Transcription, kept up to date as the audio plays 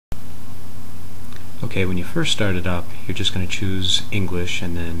Okay, when you first start it up, you're just going to choose English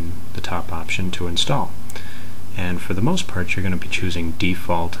and then the top option to install. And for the most part, you're going to be choosing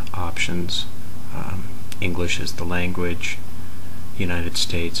default options. English is the language, United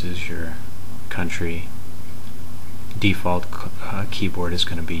States is your country, default keyboard is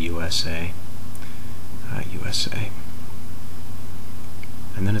going to be USA, USA.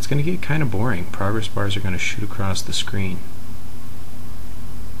 And then it's going to get kind of boring. Progress bars are going to shoot across the screen.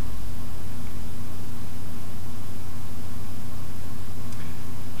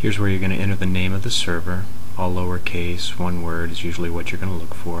 Here's where you're going to enter the name of the server. All lowercase, one word is usually what you're going to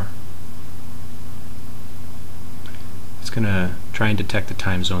look for. It's going to try and detect the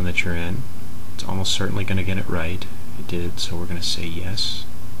time zone that you're in. It's almost certainly going to get it right. It did, so we're going to say yes.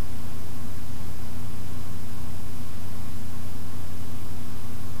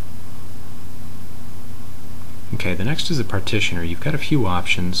 Okay, the next is a partitioner. You've got a few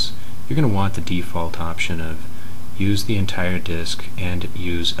options. You're going to want the default option of use the entire disk and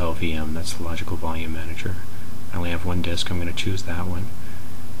use LVM. That's the Logical Volume Manager. I only have one disk, I'm going to choose that one.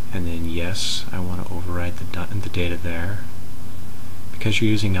 And then yes, I want to override the data there. Because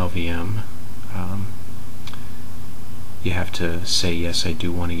you're using LVM, you have to say yes, I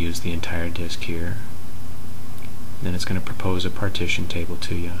do want to use the entire disk here. And then it's going to propose a partition table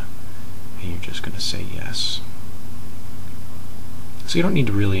to you, and you're just going to say yes. So you don't need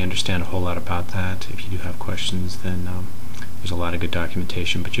to really understand a whole lot about that. If you do have questions, then there's a lot of good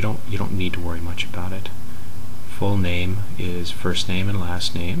documentation, but you don't need to worry much about it. Full name is first name and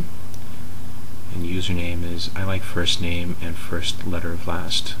last name, and username is, I like first name and first letter of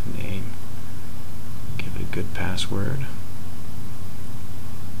last name. Give it a good password.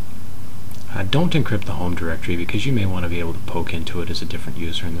 Don't encrypt the home directory because you may want to be able to poke into it as a different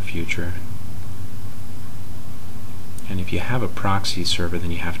user in the future. And if you have a proxy server,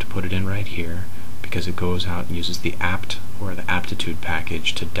 then you have to put it in right here because it goes out and uses the apt or the aptitude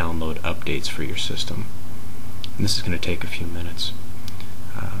package to download updates for your system. And this is going to take a few minutes.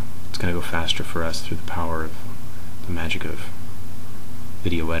 It's going to go faster for us through the power of the magic of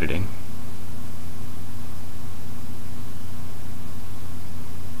video editing.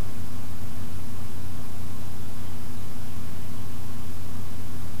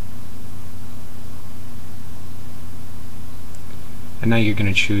 And now you're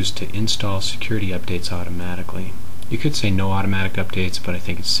going to choose to install security updates automatically. You could say no automatic updates, but I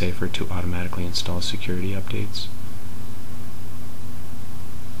think it's safer to automatically install security updates.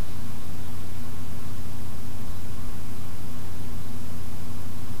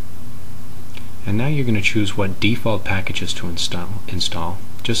 And now you're going to choose what default packages to install.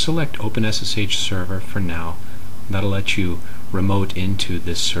 Just select OpenSSH Server for now. That'll let you remote into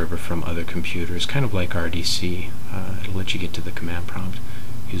this server from other computers, kind of like RDC. It'll let you get to the command prompt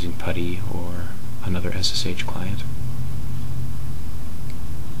using PuTTY or another SSH client.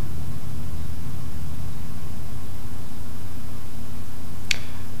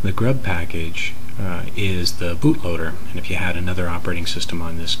 The grub package is the bootloader, and if you had another operating system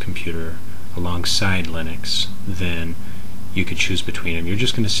on this computer alongside Linux, then you could choose between them. You're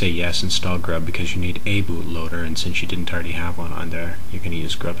just going to say yes, install grub, because you need a bootloader, and since you didn't already have one on there, you're going to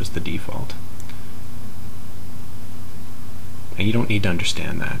use grub as the default. And you don't need to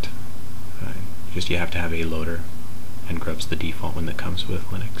understand that. Just you have to have a loader, and grub's the default one that comes with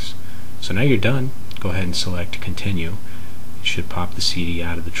Linux. So now you're done. Go ahead and select continue. It should pop the CD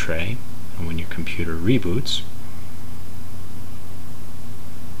out of the tray, and when your computer reboots,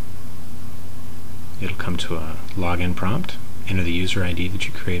 it'll come to a login prompt. Enter the user ID that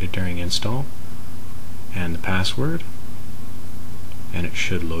you created during install and the password, and it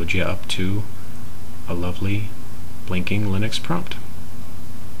should load you up to a lovely blinking Linux prompt.